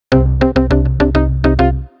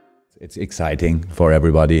It's exciting for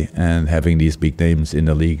everybody, and having these big names in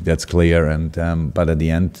the league, that's clear. And but at the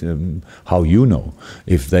end, how you know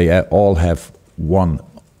if they all have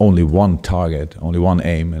only one target, only one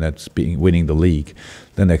aim, and that's winning the league,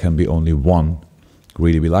 then there can be only one.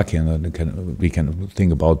 Really be lucky, and then we can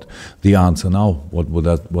think about the answer now.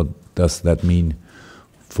 What does that mean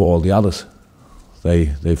for all the others?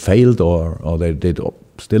 They failed, or they did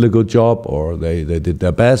still a good job, or they did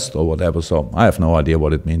their best, or whatever. So I have no idea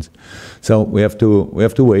what it means. So we have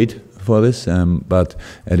to wait for this. But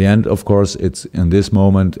at the end, of course, it's in this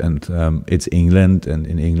moment, and it's England, and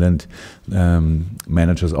in England,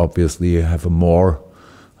 managers obviously have a more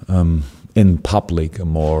in public, a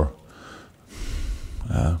more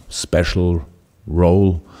special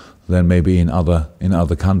role than maybe in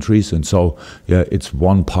other countries. And so yeah, it's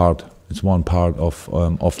one part. It's one part of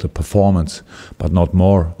the performance, but not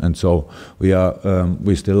more. And so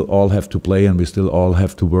we still all have to play, and we still all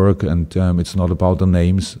have to work. And it's not about the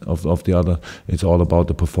names of the other. It's all about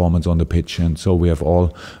the performance on the pitch. And so we have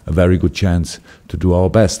all a very good chance to do our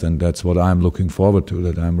best. And that's what I'm looking forward to.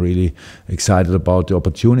 That I'm really excited about the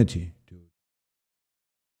opportunity.